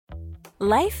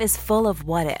Life is full of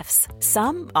what-ifs.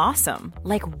 Some awesome,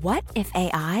 like what if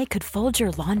AI could fold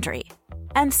your laundry?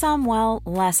 And some, well,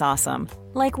 less awesome,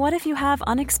 like what if you have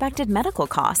unexpected medical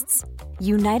costs?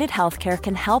 United Healthcare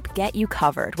can help get you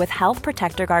covered with Health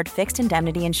Protector Guard fixed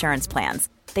indemnity insurance plans.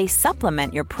 They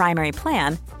supplement your primary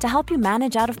plan to help you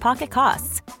manage out-of-pocket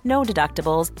costs. No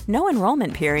deductibles, no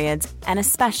enrollment periods, and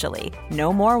especially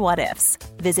no more what-ifs.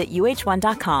 Visit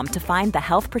uh1.com to find the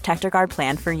Health Protector Guard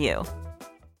plan for you.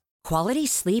 Quality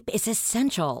sleep is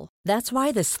essential. That's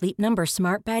why the Sleep Number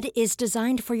Smart Bed is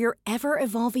designed for your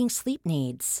ever-evolving sleep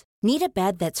needs. Need a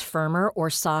bed that's firmer or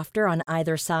softer on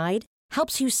either side?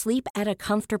 Helps you sleep at a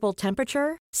comfortable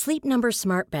temperature? Sleep Number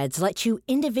Smart Beds let you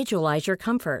individualize your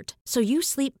comfort, so you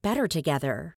sleep better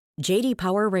together. J.D.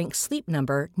 Power ranks Sleep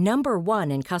Number number 1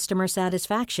 in customer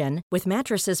satisfaction with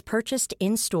mattresses purchased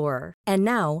in-store. And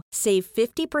now, save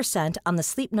 50% on the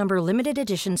Sleep Number Limited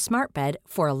Edition Smart Bed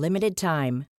for a limited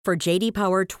time. For J.D.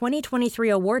 Power 2023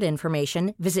 award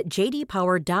information, visit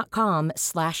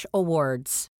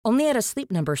jdpower.com/awards. Only at a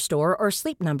Sleep Number store or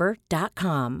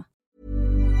sleepnumber.com.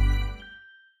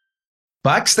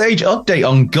 Backstage update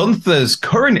on Gunther's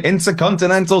current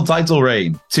Intercontinental title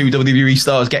reign. 2 WWE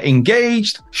stars get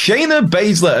engaged. Shayna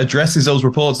Baszler addresses those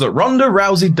reports that Ronda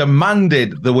Rousey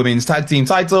demanded the women's tag team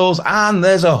titles, and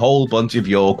there's a whole bunch of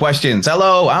your questions.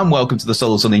 Hello, and welcome to the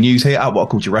Solo Sunday News here at What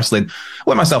Culture Wrestling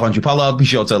with myself, Andrew Pollard. Be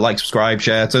sure to like, subscribe,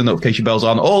 share, turn notification bells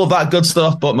on, all of that good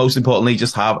stuff, but most importantly,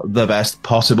 just have the best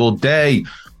possible day.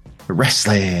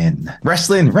 Wrestling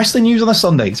news on a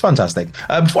Sunday. It's fantastic.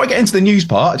 Before I get into the news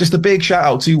part, just a big shout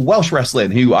out to Welsh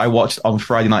Wrestling, who I watched on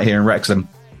Friday night here in Wrexham.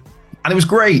 And it was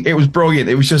great. It was brilliant.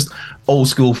 It was just old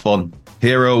school fun.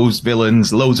 Heroes,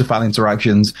 villains, loads of fan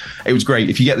interactions. It was great.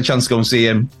 If you get the chance to go and see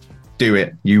him, do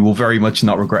it. You will very much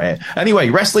not regret it.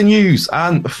 Anyway, wrestling news.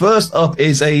 And first up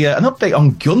is an update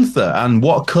on Gunther and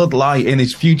what could lie in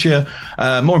his future.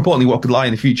 More importantly, what could lie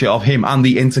in the future of him and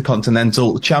the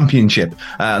Intercontinental Championship.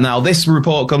 Now, this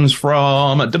report comes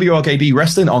from WRKB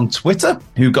Wrestling on Twitter,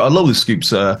 who got a load of scoops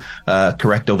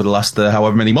correct over the last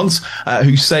however many months,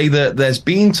 who say that there's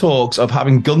been talks of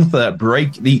having Gunther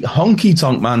break the Honky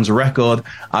Tonk Man's record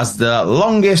as the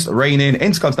longest reigning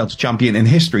Intercontinental Champion in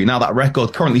history. Now, that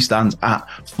record currently stands at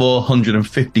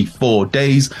 454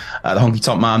 days. The Honky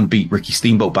Tonk Man beat Ricky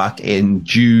Steamboat back in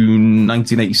June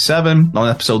 1987 on an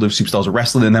episode of Superstars of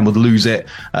Wrestling, and then would lose it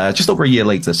just over a year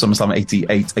later, SummerSlam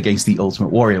 88, against the Ultimate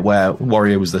Warrior, where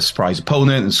Warrior was the surprise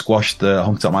opponent and squashed the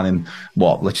Honky Tonk Man in,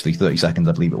 literally 30 seconds,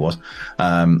 I believe it was.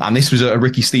 And this was a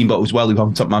Ricky Steamboat as well, who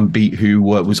Honky Tonk Man beat, who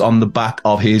was on the back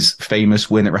of his famous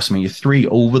win at WrestleMania 3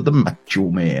 over the Macho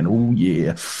Man. Oh,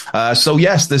 yeah. So,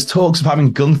 yes, there's talks of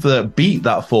having Gunther beat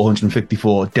that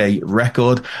 454-day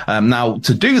record. Now,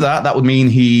 to do that, that would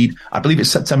mean I believe it's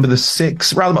September the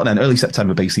 6th, around about then, early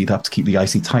September, basically, he'd have to keep the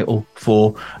IC title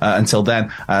for until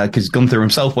then, because Gunther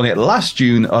himself won it last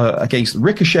June against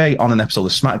Ricochet on an episode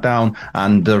of SmackDown,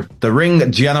 and the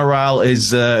Ring General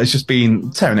has just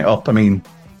been tearing it up. I mean,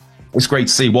 it's great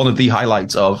to see. One of the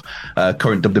highlights of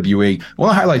current WWE, one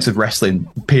of the highlights of wrestling,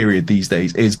 period, these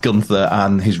days, is Gunther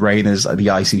and his reign as the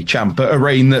IC champ. A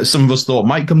reign that some of us thought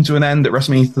might come to an end at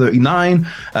WrestleMania 39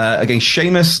 against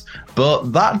Sheamus,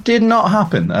 but that did not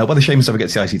happen. Whether Sheamus ever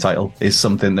gets the IC title is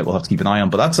something that we'll have to keep an eye on,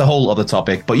 but that's a whole other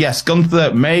topic. But yes,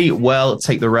 Gunther may well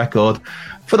take the record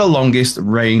for the longest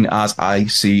reign as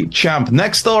IC champ.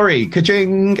 Next story,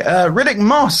 ka-ching, Riddick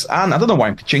Moss, and I don't know why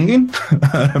I'm ka-chinging.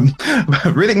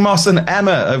 Riddick Moss and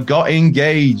Emma have got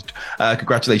engaged.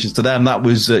 Congratulations to them. That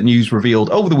was news revealed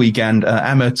over the weekend.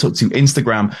 Emma took to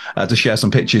Instagram to share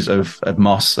some pictures of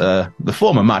Moss, the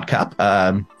former Madcap,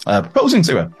 proposing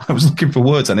to her. I was looking for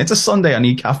words, and it's a Sunday, I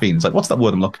need caffeine. It's like, what's that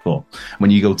word I'm looking for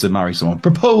when you go to marry someone?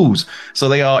 Propose. So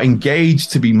they are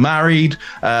engaged to be married.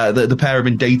 The pair have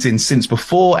been dating since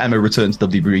before Emma returned to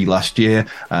WWE last year,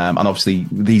 and obviously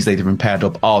these days have been paired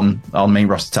up on main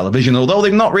roster television, although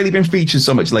they've not really been featured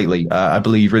so much lately. I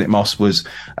believe Riddick Moss was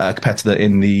a competitor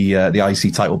in the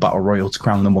IC title battle royal to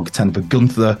crown number one contender for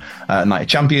Gunther Night of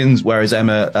Champions, whereas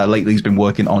Emma lately has been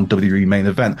working on WWE main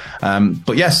event.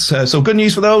 But yes, so good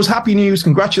news for those, happy news,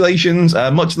 congratulations,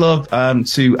 much love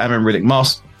to Emma and Riddick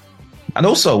Moss. And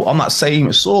also, on that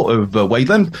same sort of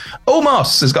wavelength,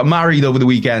 Omos has got married over the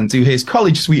weekend to his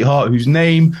college sweetheart, whose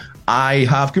name I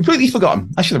have completely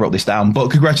forgotten. I should have wrote this down,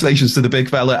 but congratulations to the big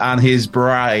fella and his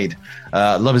bride.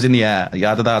 Love is in the air.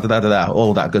 Yada, da, da, da, da, da,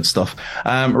 all that good stuff.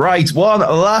 Right, one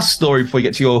last story before we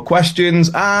get to your questions,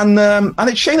 and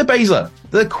it's Shayna Baszler,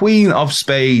 the Queen of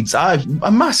Spades. I'm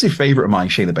a massive favourite of mine,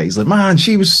 Shayna Baszler. Man,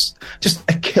 she was just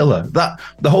a killer.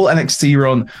 The whole NXT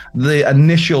run, the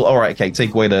initial, all right, okay,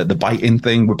 take away the biting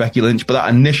thing with Becky Lynch, but that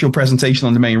initial presentation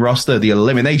on the main roster, the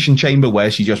Elimination Chamber where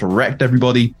she just wrecked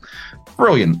everybody.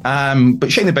 Brilliant. But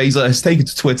Shayna Baszler has taken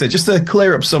to Twitter just to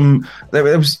clear up some.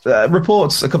 There was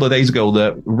reports a couple of days ago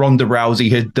that Ronda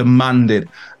Rousey had demanded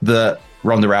that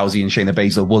Ronda Rousey and Shayna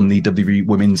Baszler won the WWE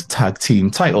Women's Tag Team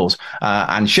titles.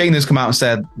 And Shayna's come out and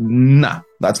said, nah,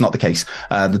 that's not the case.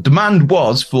 The demand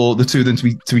was for the two of them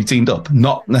to be teamed up,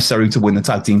 not necessarily to win the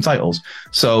tag team titles.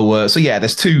 So yeah,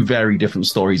 there's two very different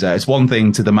stories there. It's one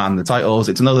thing to demand the titles.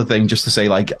 It's another thing just to say,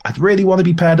 like, I'd really want to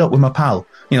be paired up with my pal.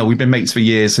 You know, we've been mates for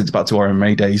years since about 2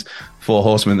 MMA days. Four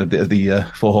horsewomen of the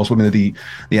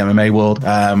MMA world,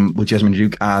 with Jessamine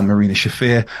Duke and Marina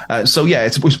Shafir. So yeah,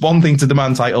 it's one thing to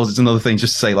demand titles. It's another thing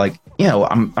just to say, like, you know,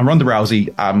 I'm Ronda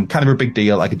Rousey. I'm kind of a big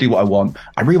deal. I can do what I want.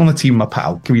 I really want to team with my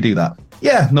pal. Can we do that?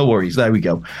 Yeah, no worries. There we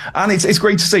go. And it's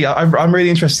great to see. I'm really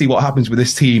interested to see what happens with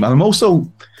this team. And I'm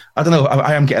also, I don't know,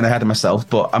 I am getting ahead of myself,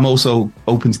 but I'm also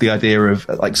open to the idea of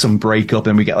like some breakup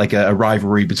and we get like a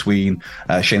rivalry between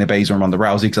Shayna Baszler and Ronda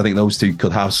Rousey, because I think those two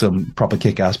could have some proper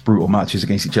kick-ass, brutal matches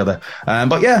against each other.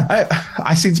 But yeah,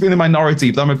 I seem to be in the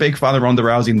minority, but I'm a big fan of Ronda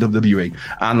Rousey and WWE,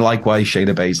 and likewise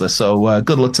Shayna Baszler. So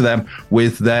good luck to them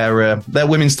with their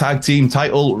women's tag team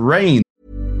title reign.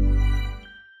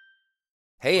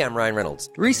 Hey, I'm Ryan Reynolds.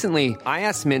 Recently, I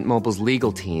asked Mint Mobile's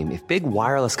legal team if big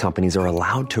wireless companies are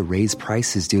allowed to raise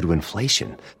prices due to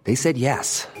inflation. They said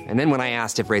yes. And then when I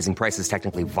asked if raising prices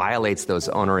technically violates those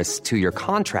onerous 2-year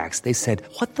contracts, they said,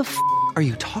 what the f*** are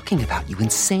you talking about, you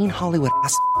insane Hollywood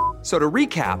ass f- So to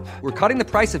recap, we're cutting the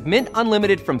price of Mint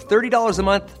Unlimited from $30 a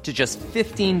month to just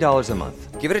 $15 a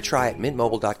month. Give it a try at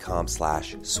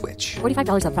mintmobile.com/switch.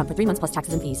 $45 up front for 3 months plus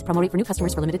taxes and fees. Promo rate for new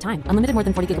customers for limited time. Unlimited more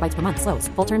than 40 gigabytes per month. Slows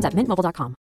full terms at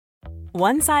mintmobile.com.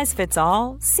 One size fits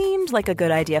all seemed like a good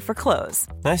idea for clothes.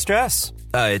 Nice dress.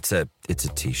 It's a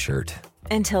t-shirt.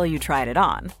 Until you tried it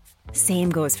on. Same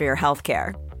goes for your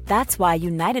healthcare. That's why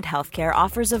United Healthcare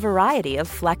offers a variety of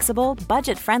flexible,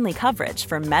 budget-friendly coverage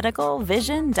for medical,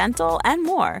 vision, dental, and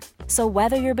more. So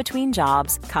whether you're between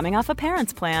jobs, coming off a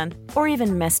parent's plan, or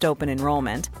even missed open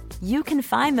enrollment, you can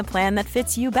find the plan that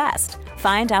fits you best.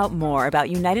 Find out more about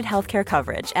United Healthcare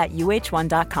coverage at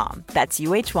uh1.com. That's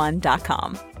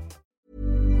uh1.com.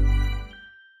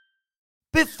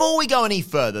 Before we go any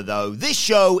further, though, this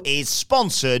show is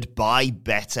sponsored by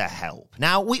BetterHelp.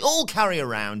 Now, we all carry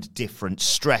around different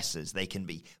stressors. They can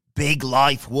be big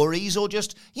life worries or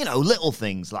just, little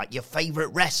things like your favorite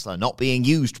wrestler not being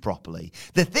used properly.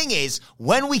 The thing is,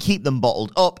 when we keep them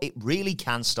bottled up, it really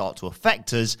can start to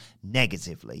affect us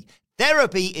negatively.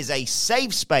 Therapy is a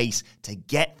safe space to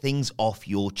get things off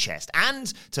your chest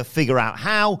and to figure out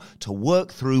how to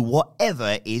work through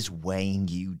whatever is weighing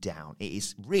you down. It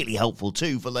is really helpful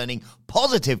too for learning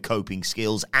positive coping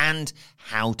skills and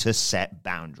how to set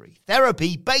boundaries.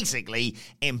 Therapy basically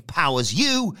empowers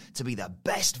you to be the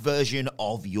best version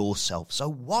of yourself.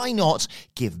 So why not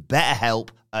give BetterHelp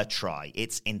a try?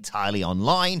 It's entirely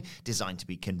online, designed to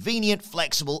be convenient,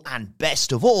 flexible, and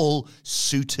best of all,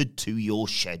 suited to your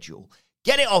schedule.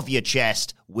 Get it off your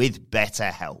chest with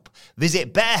BetterHelp.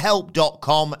 Visit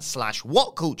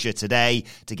betterhelp.com/whatculture today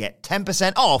to get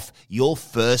 10% off your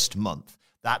first month.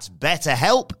 That's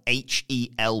BetterHelp,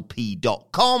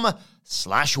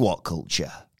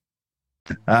 HELP.com/whatculture.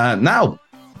 Now,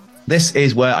 this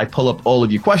is where I pull up all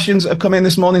of your questions that have come in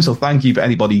this morning, so thank you for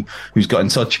anybody who's got in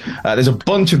touch. There's a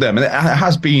bunch of them, and it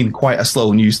has been quite a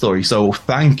slow news story, so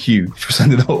thank you for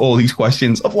sending out all these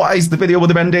questions. Otherwise, the video would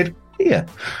have ended here.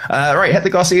 Right, Hector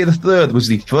Garcia III was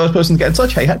the first person to get in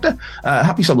touch. Hey, Hector.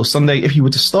 Happy Solo Sunday. If you were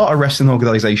to start a wrestling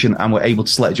organization and were able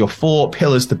to select your 4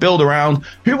 pillars to build around,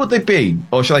 who would they be?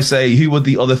 Or shall I say, who would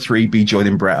the other 3 be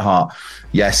joining Bret Hart?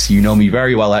 Yes, you know me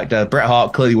very well, Hector. Bret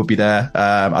Hart clearly would be there.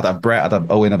 I'd have Bret, I'd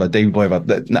have Owen, I'd have Davey Boy.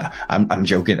 I'm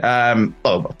joking. It's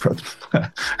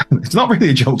not really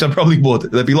a joke. I probably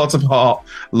would. There'd be lots of Hart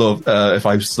love if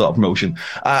I start a promotion.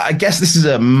 I guess this is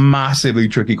a massively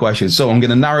tricky question, so I'm going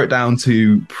to narrow it down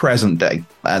to present day.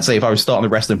 I'd say if I was starting a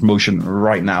wrestling promotion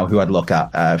right now, who I'd look at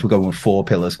if we're going with 4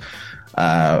 pillars.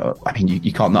 I mean,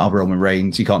 you can't not have Roman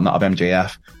Reigns, you can't not have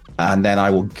MJF, and then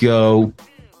I will go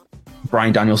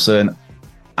Bryan Danielson,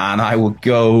 and I will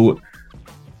go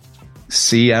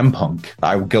CM Punk.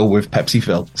 I will go with Pepsi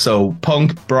Phil. So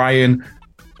Punk, Bryan,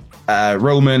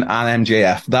 Roman, and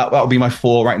MJF. That would be my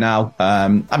 4 right now.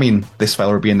 I mean, this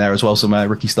fella would be in there as well. Some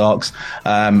Ricky Starks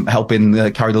helping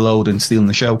carry the load and stealing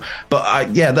the show.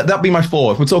 But that'd be my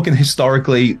 4. If we're talking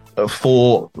historically,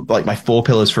 4, like my 4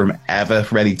 pillars from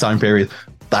any time period,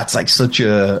 that's like such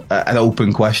an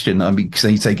open question. I mean,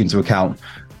 because you take into account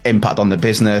impact on the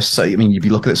business. So, I mean, if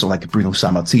you look at it, sort of like Bruno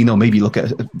Sammartino, maybe you look at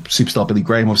superstar Billy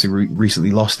Graham, obviously recently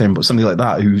lost him, but somebody like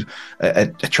that who's a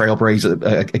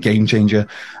trailblazer, a game changer,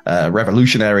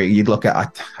 revolutionary. You'd look at,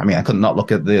 I could not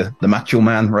look at the Macho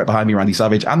Man right behind me, Randy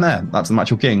Savage, and that's the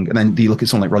Macho King. And then do you look at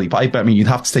someone like Roddy Piper? I mean, you'd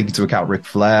have to take into account Ric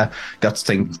Flair, you'd have to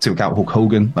take into account Hulk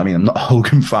Hogan. I mean, I'm not a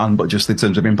Hogan fan, but just in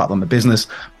terms of impact on the business.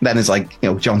 Then it's like,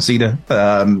 John Cena,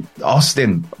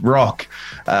 Austin, Rock.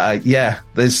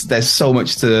 There's so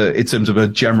much in terms of a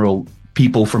general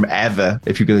people from ever,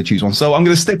 if you're going to choose one. So I'm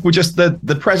going to stick with just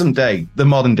the present day, the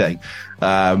modern day,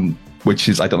 which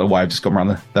is, I don't know why I've just gone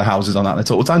around the houses on that in a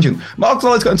total tangent. Mark's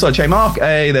always got in touch. Hey, Mark.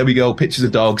 Hey, there we go. Pictures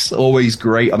of dogs. Always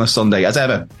great on a Sunday. As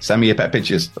ever, send me your pet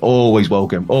pictures. Always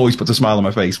welcome. Always puts a smile on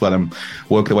my face when I'm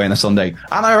working away on a Sunday.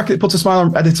 And I reckon it puts a smile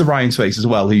on Editor Ryan's face as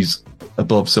well. He's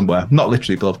above somewhere. Not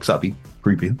literally above, because that'd be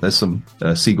creepy. There's some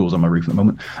seagulls on my roof at the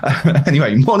moment.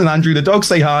 Anyway, morning, Andrew. The dogs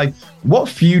say hi. What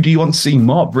feud do you want to see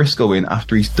Mark Briscoe in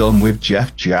after he's done with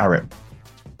Jeff Jarrett?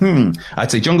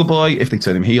 I'd say Jungle Boy if they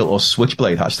turn him heel, or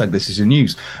Switchblade. Hashtag this is the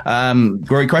news.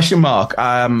 Great question, Mark.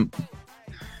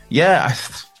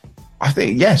 I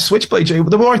think, Switchblade Jay.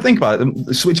 The more I think about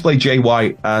it, Switchblade Jay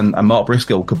White and Mark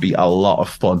Briscoe could be a lot of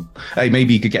fun. Hey,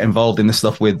 maybe you could get involved in this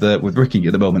stuff with Ricky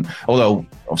at the moment. Although,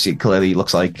 obviously, it clearly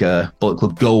looks like Bullet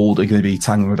Club Gold are going to be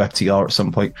tangling with FTR at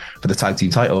some point for the tag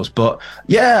team titles. But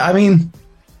yeah, I mean,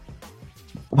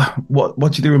 what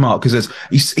do you do with Mark? Because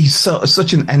he's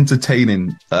such an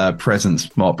entertaining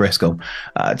presence, Mark Briscoe.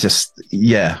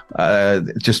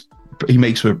 He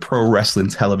makes for pro wrestling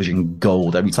television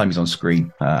gold every time he's on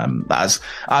screen. As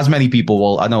many people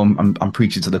will, I know I'm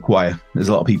preaching to the choir. There's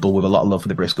a lot of people with a lot of love for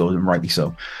the Briscoes, and rightly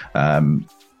so. To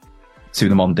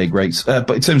the modern day greats.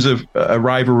 But in terms of a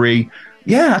rivalry,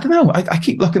 I don't know. I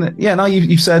keep looking at, now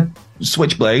you've said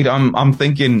Switchblade. I'm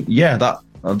thinking, that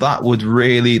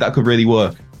could really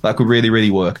work. That could really,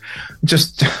 really work.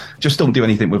 Just don't do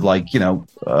anything with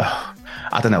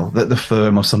I don't know, the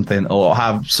firm or something, or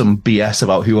have some BS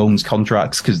about who owns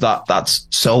contracts, because that's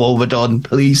so overdone.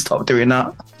 Please stop doing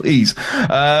that, please.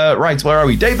 Right, where are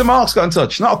we? Dave the Mark's got in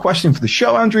touch. Not a question for the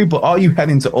show, Andrew, but are you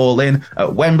heading to All In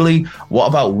at Wembley? What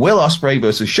about Will Ospreay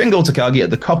versus Shingo Takagi at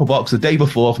the Copper Box the day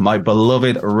before for my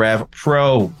beloved Rev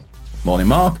Pro? Morning,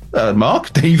 Mark.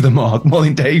 Dave the Mark.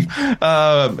 Morning, Dave.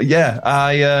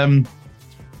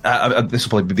 This will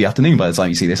probably be the afternoon by the time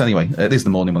you see this anyway. It is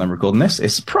the morning when I'm recording this.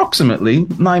 It's approximately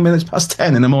 9 minutes past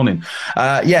 10 in the morning.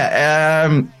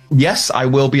 Yes, I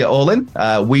will be at All In.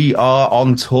 We are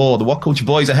on tour. The What Culture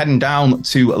Boys are heading down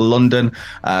to London,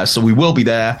 so we will be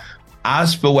there.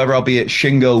 As for whether I'll be at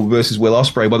Shingo versus Will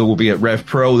Ospreay, whether we'll be at Rev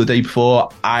Pro the day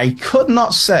before, I could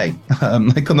not say.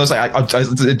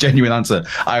 It's a genuine answer.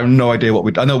 I have no idea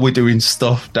I know we're doing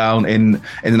stuff down in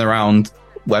and around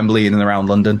Wembley and around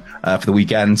London for the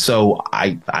weekend, so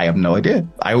I have no idea.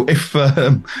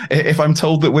 If I'm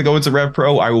told that we're going to Rev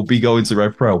Pro, I will be going to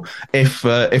Rev Pro. If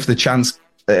the chance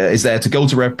is there to go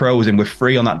to Rev Pro, as in we're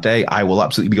free on that day, I will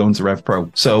absolutely be going to Rev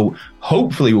Pro. So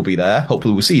hopefully we'll be there.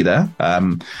 Hopefully we'll see you there.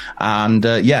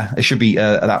 It should be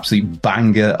an absolute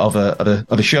banger of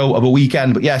a show, of a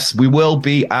weekend. But yes, we will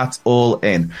be at All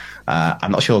In.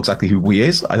 I'm not sure exactly who we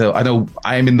is. I know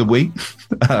I am in the we.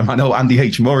 I know Andy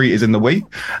H. Murray is in the we.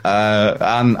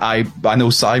 And I know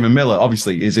Simon Miller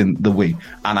obviously is in the we.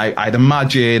 And I'd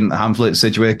imagine Hamlet,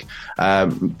 Sidgwick,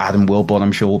 Adam Wilborn,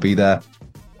 I'm sure will be there.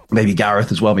 Maybe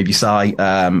Gareth as well, maybe Cy.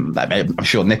 I'm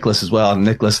sure Nicholas as well, and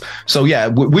Nicholas. So yeah,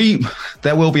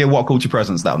 there will be a What Culture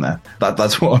presence down there.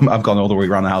 That's what I've gone all the way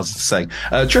around the houses to say.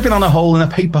 Tripping on a hole in a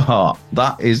paper heart.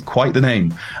 That is quite the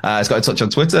name. It's got a touch on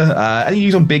Twitter. Any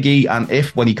news on Big E, and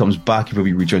if when he comes back, if he'll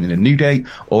be rejoining a New Day,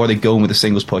 or are they going with the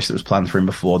singles push that was planned for him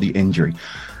before the injury?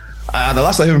 The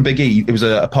last I heard from Big E, it was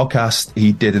a podcast.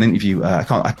 He did an interview.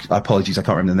 Apologies, I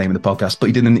can't remember the name of the podcast, but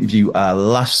he did an interview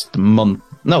last month.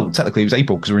 No, technically it was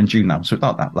April because we're in June now, so it's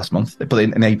not that last month, but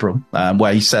in April,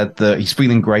 where he said that he's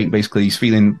feeling great. Basically, he's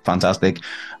feeling fantastic,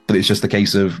 but it's just a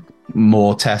case of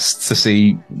more tests to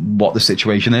see what the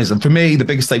situation is. And for me, the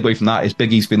biggest takeaway from that is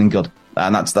Big E's feeling good.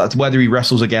 And that's whether he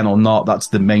wrestles again or not. That's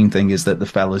the main thing, is that the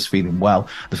fella's feeling well,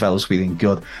 the fella's feeling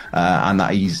good, and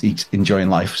that he's enjoying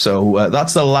life. So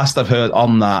that's the last I've heard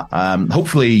on that.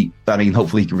 Hopefully he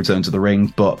can return to the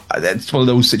ring, but it's one of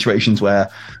those situations where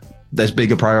there's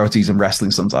bigger priorities in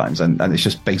wrestling sometimes, and it's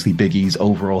just basically Big E's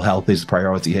overall health is the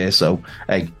priority here. So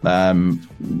hey,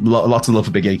 lots of love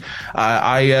for Big E.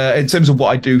 In terms of what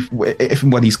I do if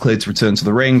and when he's cleared to return to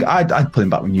the ring, I'd put him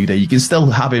back with New Day. You can still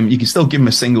have him, you can still give him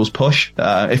a singles push.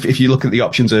 If you look at the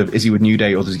options of is he with New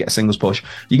Day or does he get a singles push,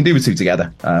 you can do the two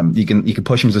together. You can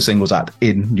push him as a singles act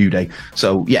in New Day.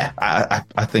 So yeah,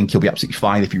 I think he'll be absolutely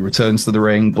fine if he returns to the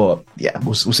ring. But yeah,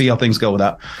 we'll see how things go with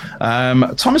that.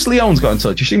 Thomas Leone's got in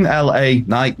touch. You've seen LA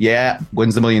Knight, yeah,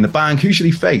 wins the Money in the Bank. Who should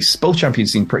he face? Both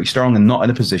champions seem pretty strong and not in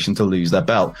a position to lose their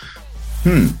belt.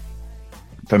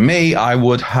 For me, I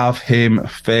would have him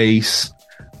face,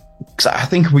 because I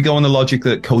think if we go on the logic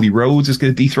that Cody Rhodes is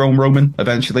going to dethrone Roman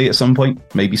eventually at some point,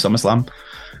 maybe SummerSlam,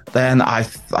 then I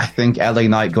think LA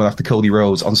Knight going after Cody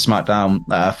Rhodes on SmackDown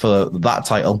for that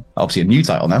title, obviously a new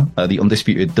title now, the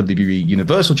undisputed WWE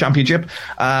Universal Championship,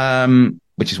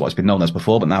 which is what it's been known as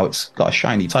before, but now it's got a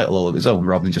shiny title all of its own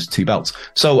rather than just two belts.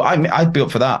 So I'd be up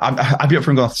for that. I'd be up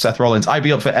for him going after Seth Rollins. I'd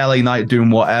be up for LA Knight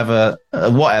doing whatever.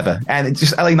 And it's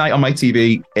just LA Knight on my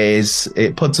TV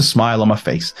it puts a smile on my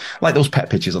face, like those pet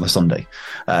pictures on a Sunday.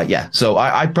 So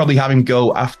I'd probably have him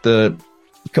go after.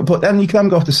 But then you can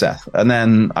go after Seth. And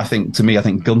then I think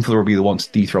Gunther will be the one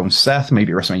to dethrone Seth,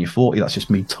 maybe at WrestleMania 40. That's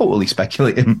just me totally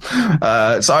speculating.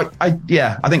 So I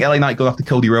think LA Knight going after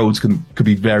Cody Rhodes could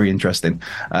be very interesting.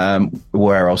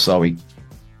 Where else are we?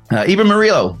 Even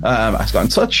Murillo has got in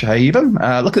touch. Hey, even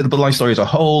look at the Bloodline story as a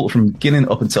whole from beginning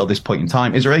up until this point in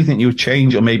time. Is there anything you would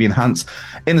change or maybe enhance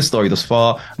in the story thus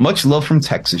far? Much love from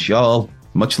Texas, y'all.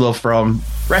 Much love from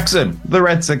Wrexham. The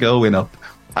Reds are going up.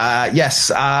 Yes,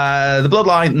 the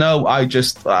Bloodline. No, I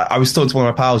was talking to one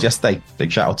of my pals yesterday.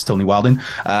 Big shout out to Tony Wilding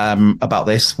about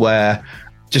this, where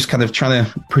just kind of trying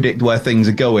to predict where things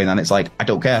are going, and it's like I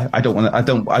don't care.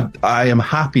 I am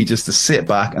happy just to sit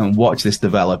back and watch this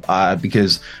develop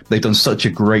because they've done such a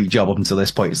great job up until this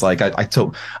point. It's like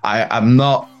I'm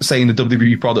not saying the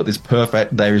WWE product is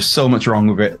perfect. There is so much wrong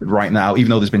with it right now, even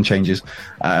though there's been changes.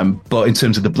 But in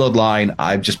terms of the Bloodline,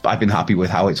 I've been happy with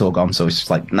how it's all gone. So it's just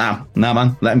like, nah,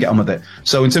 man, let them get on with it.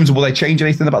 So in terms of will they change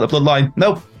anything about the Bloodline?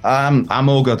 Nope. I'm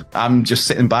all good. I'm just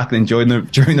sitting back and enjoying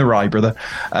the ride, brother.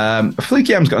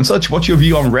 Fleeky M's got in touch. What's your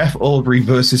view on Ref Aubrey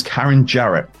versus Karen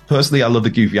Jarrett? Personally, I love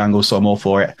the goofy angle, so I'm all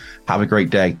for it. Have a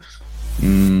great day.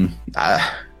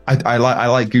 I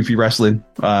like goofy wrestling.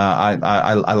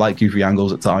 I like goofy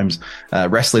angles at times.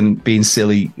 Wrestling being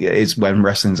silly is when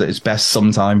wrestling's at its best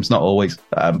sometimes, not always.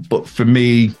 But for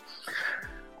me,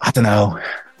 I don't know.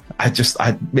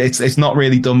 It's not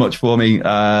really done much for me.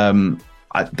 To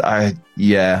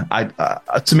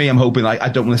me, I'm hoping I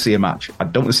don't want to see a match. I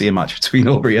don't want to see a match between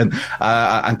Aubrey and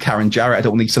Karen Jarrett. I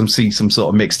don't want to see some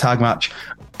sort of mixed tag match.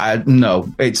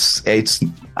 No,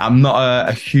 I'm not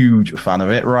a huge fan of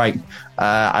it. Right.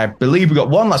 I believe we got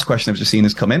one last question I've just seen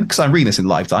has come in because I'm reading this in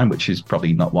live time, which is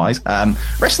probably not wise.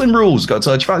 Wrestling Rules got to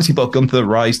touch. Fantasy book Gunther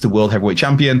rise to World Heavyweight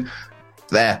Champion.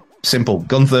 There. Simple.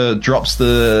 Gunther drops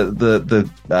the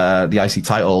IC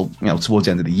title, towards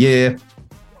the end of the year.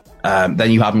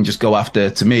 Then you have him just go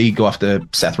after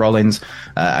Seth Rollins,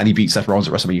 and he beats Seth Rollins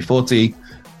at WrestleMania 40.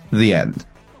 The end.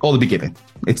 Or the beginning.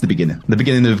 It's the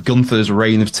beginning of Gunther's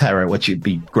reign of terror, which would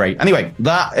be great. Anyway,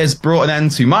 that has brought an end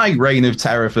to my reign of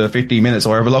terror for 15 minutes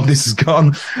or however long this has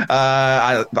gone.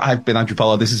 I've been Andrew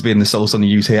Pollard. This has been the Soul Sunday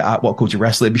News here at What Culture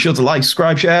Wrestling. Be sure to like,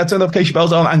 subscribe, share, turn notification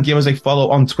bells on, and give us a follow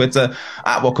on Twitter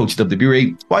at What Culture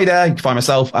WWE. While you're there, you can find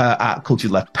myself at Culture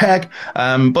Left Peg.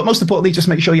 But most importantly, just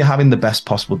make sure you're having the best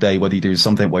possible day, whether you're doing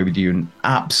something, whether you're doing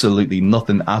absolutely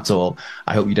nothing at all.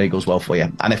 I hope your day goes well for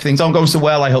you. And if things aren't going so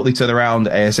well, I hope they turn around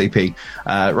ASAP.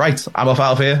 Right, I'm off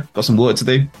out of here. Got some work to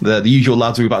do. The usual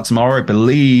lads will be back tomorrow. I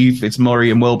believe it's Murray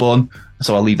and Wilborn,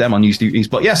 so I'll leave them on news duties.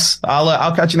 But yes,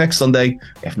 I'll catch you next Sunday,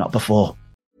 if not before.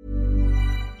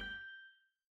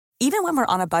 Even when we're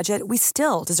on a budget, we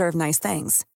still deserve nice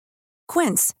things.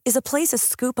 Quince is a place to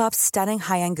scoop up stunning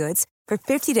high-end goods for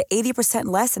 50 to 80%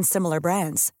 less than similar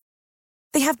brands.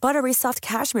 They have buttery soft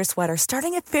cashmere sweaters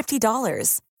starting at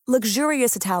 $50,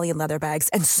 luxurious Italian leather bags,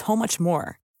 and so much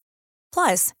more.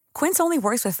 Plus, Quince only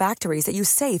works with factories that use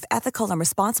safe, ethical, and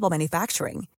responsible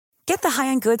manufacturing. Get the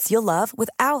high-end goods you'll love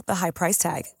without the high price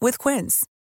tag with Quince.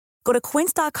 Go to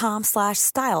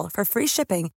quince.com/style for free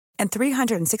shipping and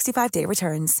 365-day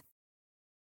returns.